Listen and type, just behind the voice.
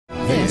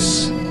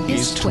This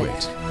is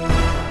TWiT.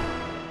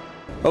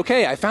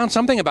 Okay, I found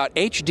something about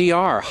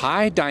HDR,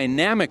 high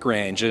dynamic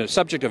range, a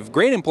subject of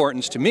great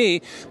importance to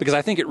me because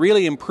I think it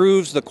really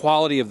improves the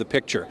quality of the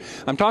picture.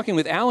 I'm talking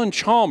with Alan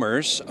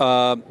Chalmers,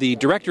 the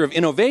Director of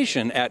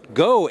Innovation at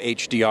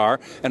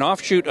goHDR, an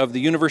offshoot of the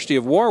University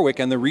of Warwick,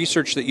 and the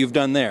research that you've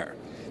done there.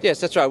 Yes,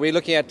 that's right. We're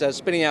looking at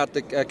spinning out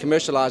the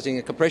commercializing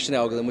a compression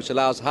algorithm which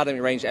allows high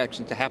dynamic range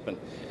action to happen,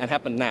 and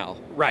happen now.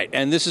 Right,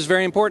 and this is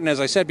very important, as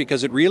I said,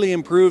 because it really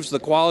improves the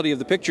quality of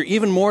the picture,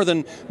 even more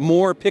than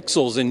more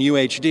pixels in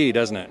UHD,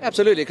 doesn't it?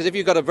 Absolutely, because if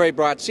you've got a very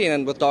bright scene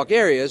and with dark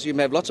areas, you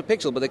may have lots of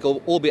pixels, but they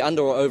can all be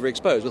under or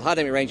overexposed. With high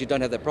dynamic range, you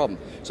don't have that problem.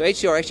 So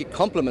HDR actually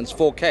complements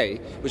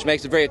 4K, which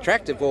makes it very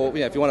attractive for,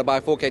 if you want to buy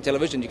a 4K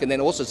television, you can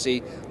then also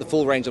see the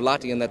full range of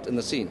lighting in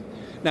the scene.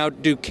 Now,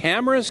 do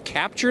cameras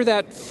capture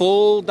that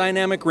full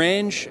dynamic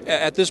range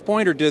at this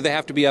point, or do they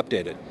have to be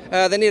updated?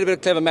 They need a bit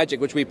of clever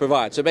magic, which we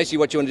provide. So basically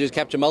what you want to do is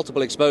capture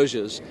multiple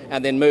exposures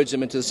and then merge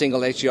them into a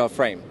single HDR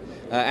frame.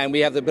 And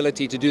we have the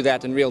ability to do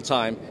that in real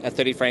time at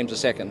 30 frames a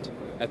second.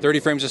 At 30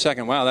 frames a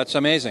second, wow, that's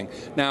amazing.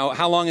 Now,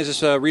 how long has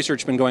this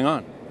research been going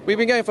on? We've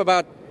been going for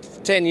about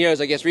 10 years,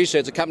 I guess,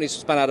 research. The company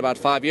spun out about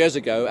 5 years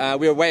ago.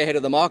 We were way ahead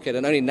of the market,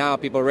 and only now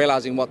people are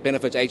realizing what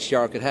benefits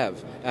HDR could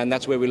have. And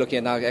that's where we're looking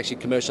at now, actually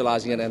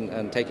commercializing it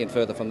and taking it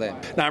further from there.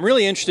 Now, I'm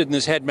really interested in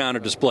this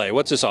head-mounted display.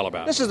 What's this all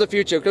about? This is the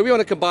future, because we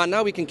want to combine,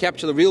 now we can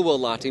capture the real-world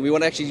lighting. We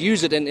want to actually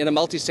use it in a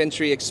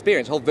multi-sensory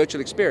experience, whole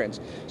virtual experience.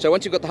 So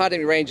once you've got the high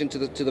dynamic range into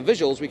the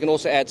visuals, we can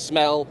also add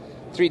smell,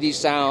 3D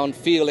sound,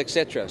 feel,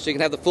 etc. So you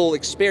can have the full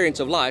experience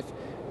of life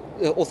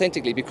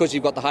authentically, because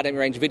you've got the high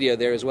dynamic range video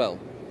there as well.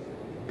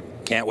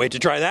 Can't wait to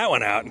try that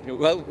one out.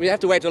 Well, we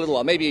have to wait a little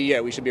while, maybe a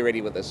year. We should be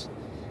ready with this.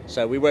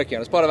 So we're working on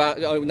it. As part of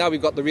our, now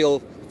we've got the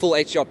real full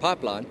HDR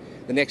pipeline.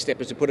 The next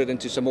step is to put it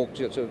into some more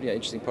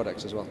interesting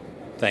products as well.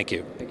 Thank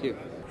you. Thank you.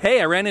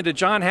 Hey, I ran into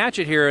John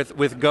Hatchett here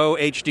with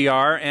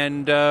goHDR,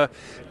 and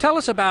tell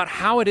us about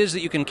how it is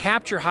that you can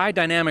capture high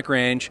dynamic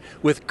range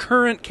with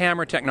current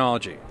camera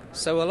technology.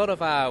 So a lot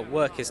of our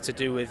work is to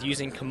do with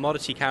using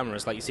commodity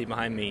cameras like you see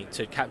behind me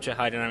to capture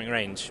high dynamic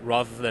range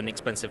rather than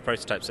expensive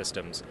prototype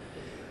systems.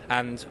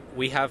 And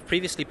we have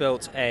previously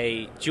built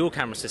a dual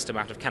camera system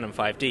out of Canon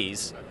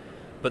 5Ds,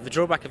 but the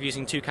drawback of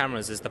using two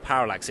cameras is the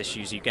parallax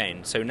issues you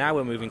gain. So now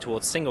we're moving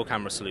towards single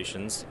camera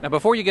solutions. Now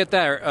before you get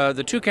there,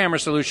 the two camera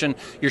solution,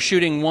 you're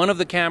shooting one of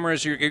the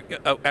cameras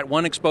at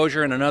one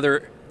exposure and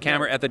another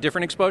camera at the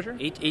different exposure?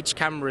 Each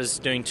camera is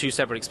doing two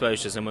separate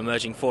exposures, and we're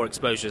merging 4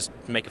 exposures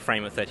to make a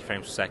frame at 30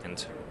 frames per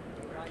second.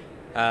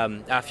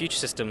 Our future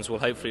systems will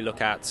hopefully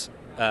look at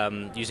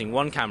using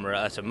one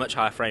camera at a much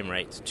higher frame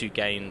rate to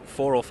gain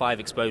 4 or 5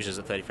 exposures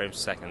at 30 frames per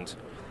second.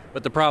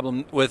 But the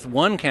problem with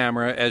one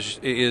camera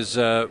is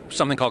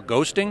something called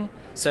ghosting?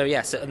 So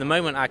yes, at the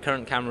moment our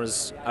current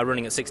cameras are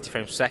running at 60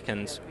 frames per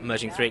second,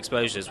 merging 3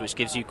 exposures, which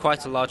gives you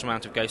quite a large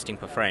amount of ghosting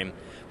per frame.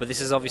 But this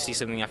is obviously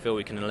something I feel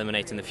we can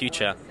eliminate in the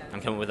future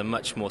and come up with a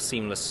much more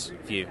seamless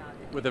view.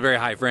 With a very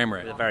high frame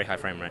rate? With a very high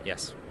frame rate,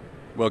 yes.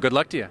 Well, good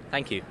luck to you.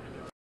 Thank you.